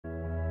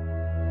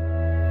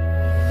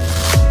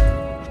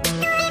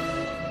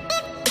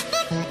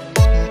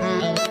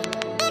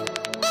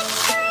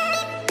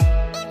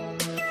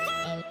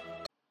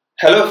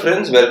Hello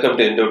friends, welcome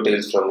to Indo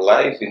Tales from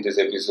Life. In this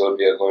episode,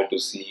 we are going to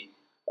see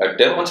a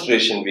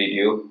demonstration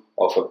video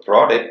of a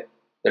product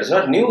that is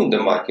not new in the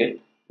market,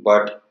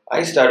 but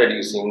I started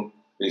using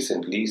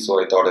recently,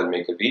 so I thought I'll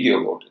make a video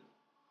about it.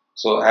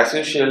 So as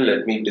usual,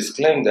 let me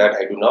disclaim that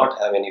I do not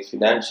have any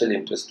financial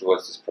interest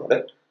towards this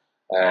product,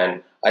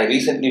 and I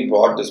recently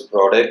bought this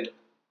product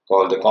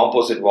called the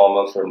Composite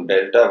Warmer from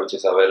Delta, which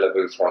is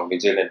available from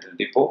Vijay Dental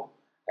Depot.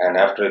 And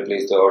after I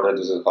placed the order,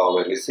 this is how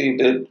I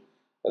received it.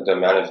 The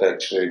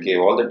manufacturer gave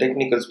all the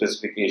technical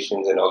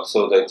specifications, and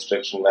also the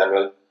instruction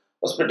manual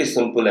was pretty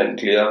simple and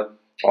clear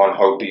on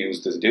how to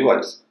use this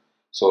device.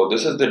 So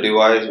this is the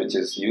device which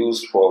is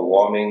used for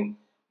warming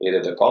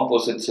either the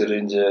composite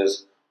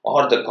syringes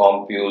or the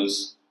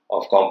compules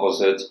of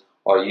composites,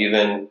 or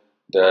even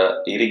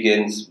the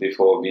irrigants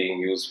before being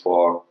used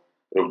for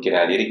root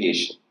canal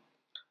irrigation.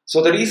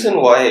 So the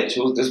reason why I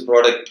chose this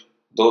product,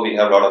 though we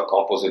have a lot of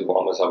composite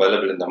warmers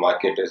available in the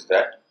market, is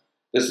that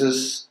this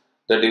is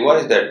the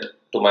device that,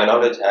 to my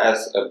knowledge,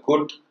 has a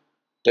good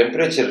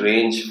temperature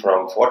range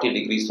from 40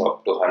 degrees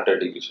up to 100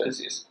 degrees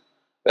Celsius.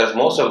 Whereas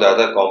most of the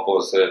other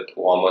composite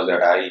warmers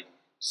that I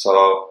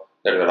saw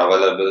that were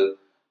available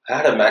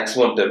had a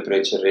maximum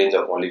temperature range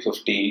of only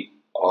 50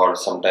 or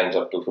sometimes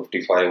up to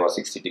 55 or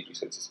 60 degrees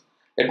Celsius.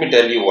 Let me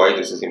tell you why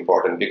this is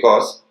important,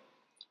 because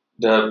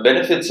the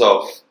benefits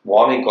of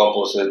warming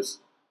composites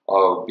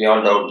are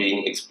beyond doubt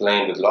being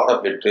explained with a lot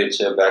of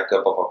literature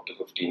backup of up to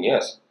 15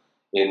 years.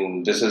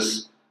 This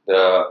is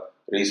the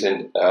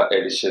recent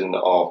edition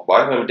of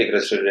Biomimetic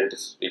Restorative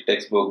Dentistry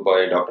textbook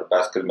by Dr.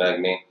 Pascal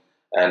Magnet,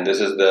 and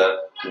this is the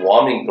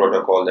warming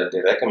protocol that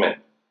they recommend,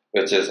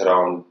 which is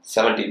around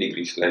 70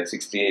 degrees, like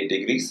 68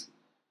 degrees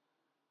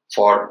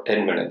for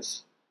 10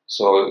 minutes.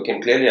 So you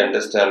can clearly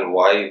understand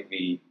why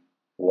we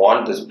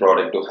want this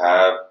product to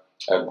have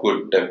a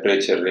good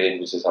temperature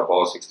range which is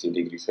above 60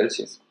 degrees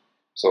Celsius.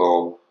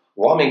 So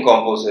warming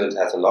composites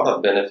has a lot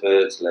of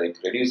benefits, like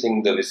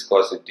reducing the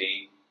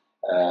viscosity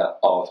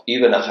of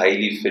even a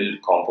highly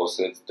filled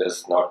composite,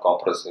 thus not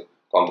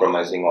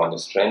compromising on the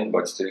strength,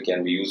 but still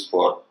can be used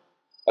for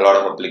a lot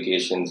of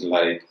applications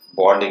like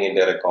bonding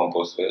indirect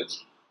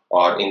composites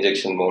or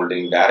injection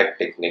molding direct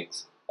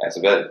techniques as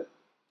well.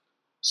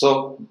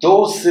 So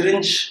those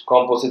syringe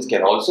composites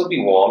can also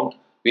be warmed.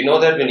 We know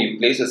that when you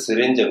place a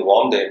syringe and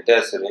warm the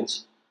entire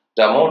syringe,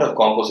 the amount of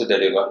composite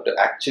that you're going to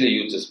actually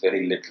use is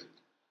very little.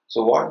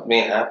 So what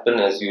may happen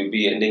is you'll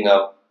be ending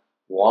up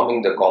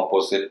warming the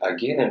composite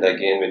again and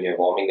again when you're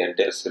warming the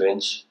entire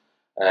syringe,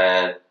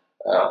 and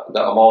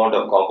the amount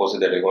of composite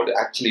that you're going to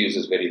actually use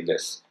is very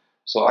less.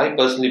 So I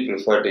personally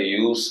prefer to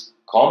use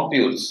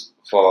compules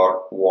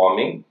for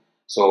warming.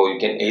 So you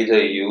can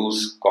either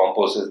use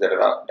composites that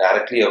are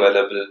directly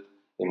available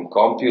in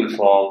compule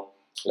form,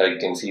 like you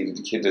can see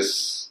here,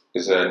 this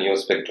is a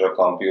Neospectra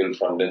compule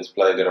from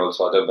Dentsply. There are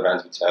also other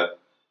brands which have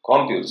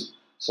compules.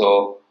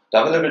 So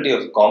the availability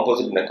of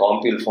composite in a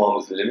compule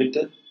form is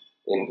limited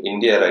in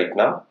India right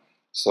now.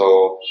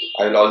 So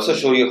I will also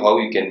show you how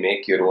you can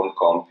make your own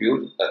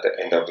compule at the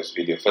end of this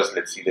video. First,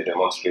 let's see the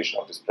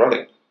demonstration of this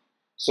product.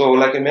 So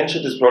like I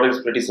mentioned, this product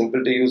is pretty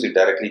simple to use. You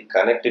directly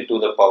connect it to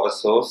the power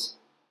source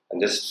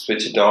and just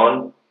switch it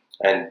on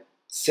and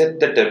set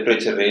the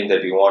temperature range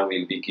that you want.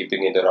 We'll be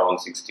keeping it around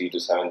 60 to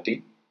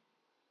 70.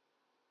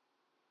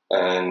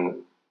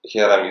 And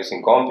here I'm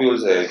using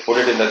compules. I put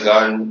it in the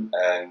gun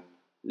and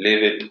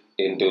leave it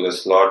into the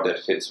slot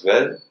that fits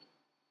well.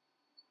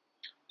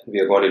 We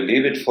are going to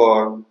leave it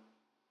for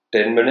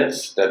 10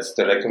 minutes. That's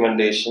the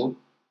recommendation.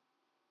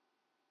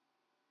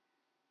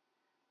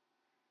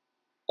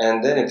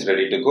 And then it's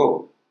ready to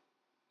go.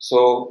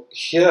 So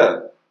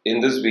here in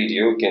this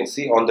video, you can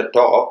see on the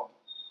top,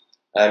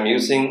 I'm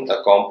using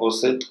a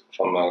composite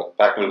from a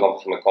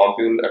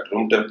compule at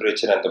room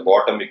temperature, and the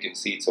bottom you can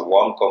see it's a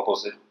warm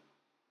composite.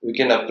 We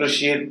can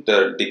appreciate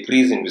the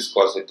decrease in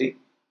viscosity,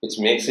 which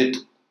makes it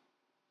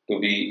to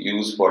be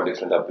used for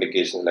different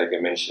applications, like I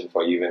mentioned,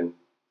 for even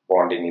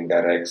bonding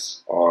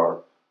indirects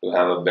or to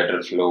have a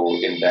better flow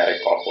in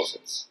direct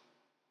composites.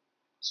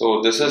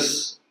 So this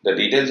is the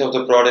details of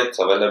the products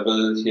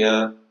available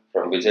here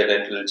from Vijay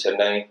Dental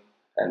Chennai,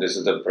 and this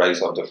is the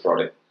price of the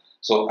product.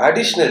 So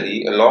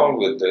additionally, along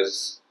with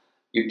this,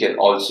 you can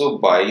also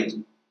buy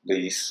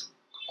these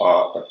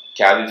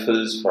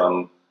Cavofills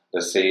from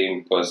the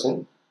same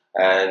person,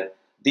 and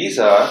these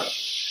are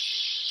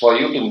for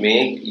you to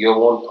make your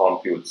own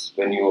compules.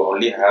 When you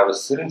only have a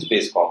syringe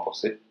based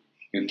composite,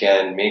 you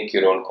can make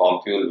your own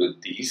compule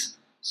with these.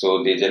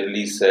 So they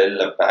generally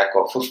sell a pack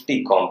of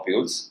 50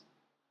 compules.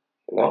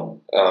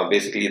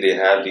 Basically they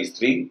have these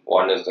three.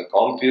 One is the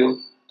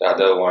compule, the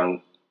other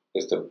one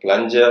is the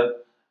plunger,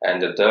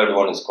 and the third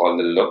one is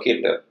called the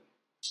locator.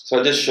 So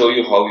I'll just show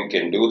you how you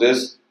can do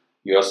this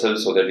yourself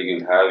so that you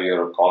will have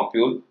your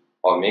compule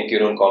or make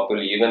your own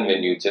compule even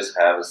when you just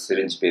have a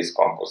syringe based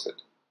composite.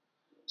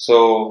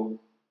 So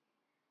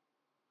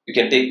you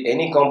can take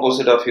any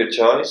composite of your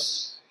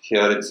choice.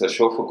 Here it's a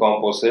Shofu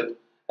composite,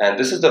 and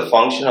this is the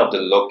function of the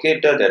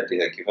locator that they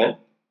are given.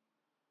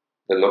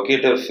 The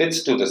locator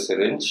fits to the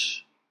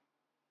syringe,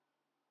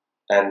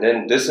 and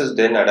then this is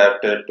then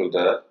adapted to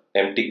the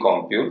empty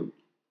compule,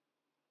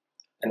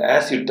 and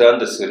as you turn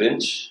the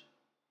syringe,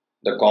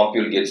 the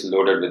compule gets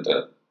loaded with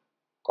the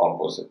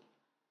composite.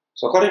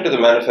 So according to the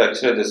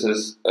manufacturer, this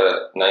is a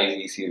nice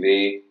easy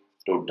way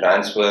to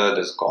transfer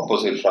this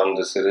composite from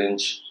the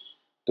syringe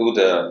to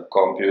the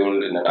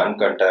compule in an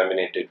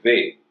uncontaminated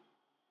way.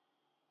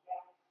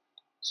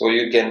 So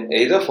you can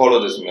either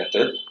follow this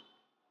method,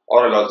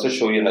 or I'll also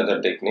show you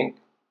another technique.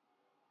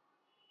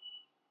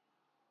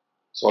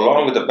 So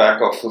along with a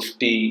pack of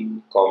 50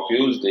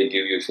 compules, they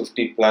give you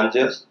 50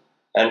 plungers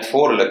and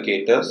 4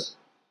 locators.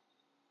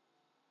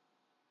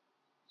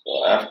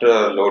 So after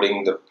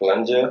loading the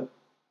plunger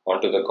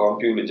onto the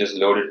compule, you just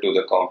load it to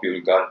the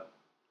compule gun.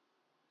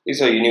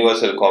 These are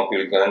universal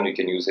compule gun, you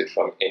can use it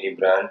from any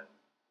brand.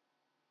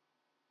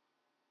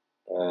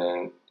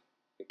 And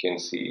you can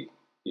see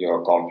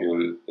your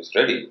compule is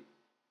ready.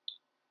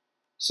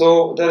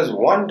 So there is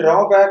one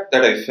drawback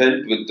that I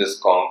felt with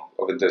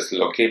this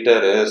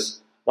locator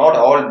is not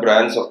all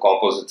brands of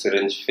composite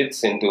syringe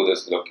fits into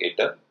this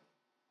locator.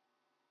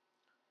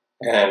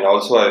 And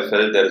also I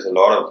felt there is a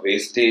lot of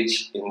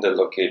wastage in the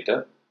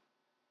locator,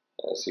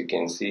 as you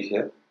can see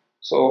here.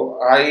 So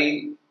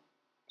I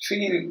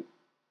feel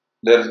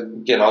there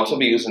can also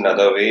be used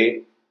another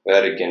way,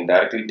 where you can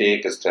directly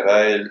take a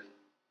sterile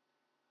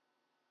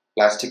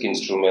plastic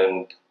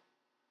instrument,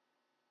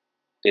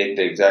 take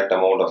the exact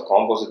amount of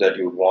composite that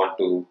you want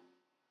to,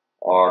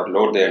 or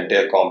load the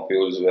entire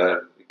compules,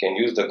 where you can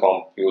use the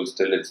compules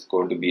till it's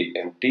going to be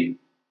empty.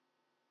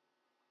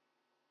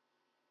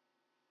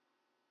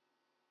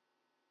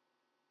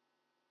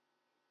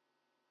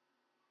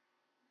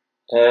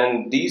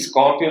 And these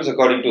compules,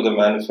 according to the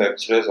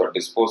manufacturers, are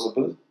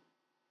disposable.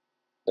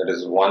 That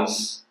is,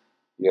 once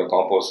your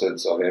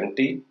composites are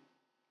empty,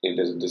 it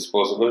is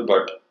disposable.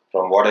 But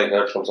from what I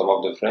heard from some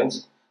of the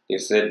friends, they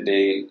said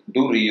they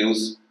do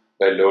reuse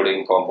by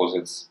loading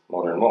composites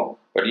more and more.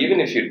 But even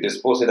if you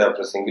dispose it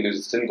after single use,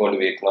 it's still going to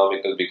be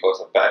economical, because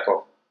a pack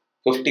of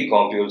 50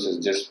 compules is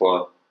just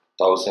for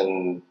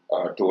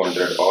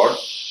 1,200 odd.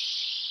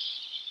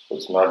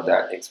 It's not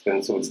that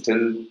expensive. It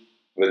still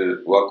will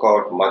work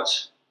out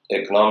much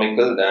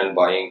economical than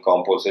buying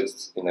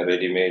composites in a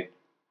ready-made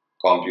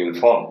compule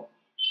form.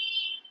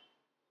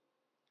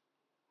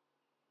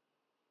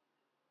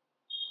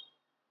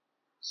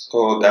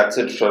 So that's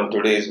it from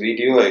today's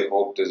video. I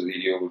hope this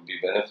video would be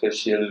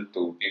beneficial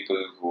to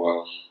people who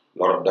have a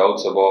lot of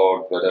doubts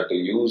about whether to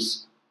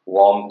use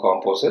warm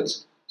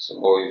composites.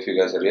 So if you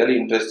guys are really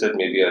interested,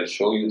 maybe I'll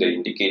show you the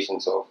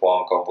indications of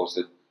warm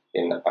composite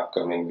in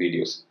upcoming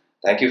videos.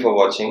 Thank you for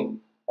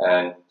watching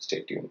and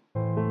stay tuned.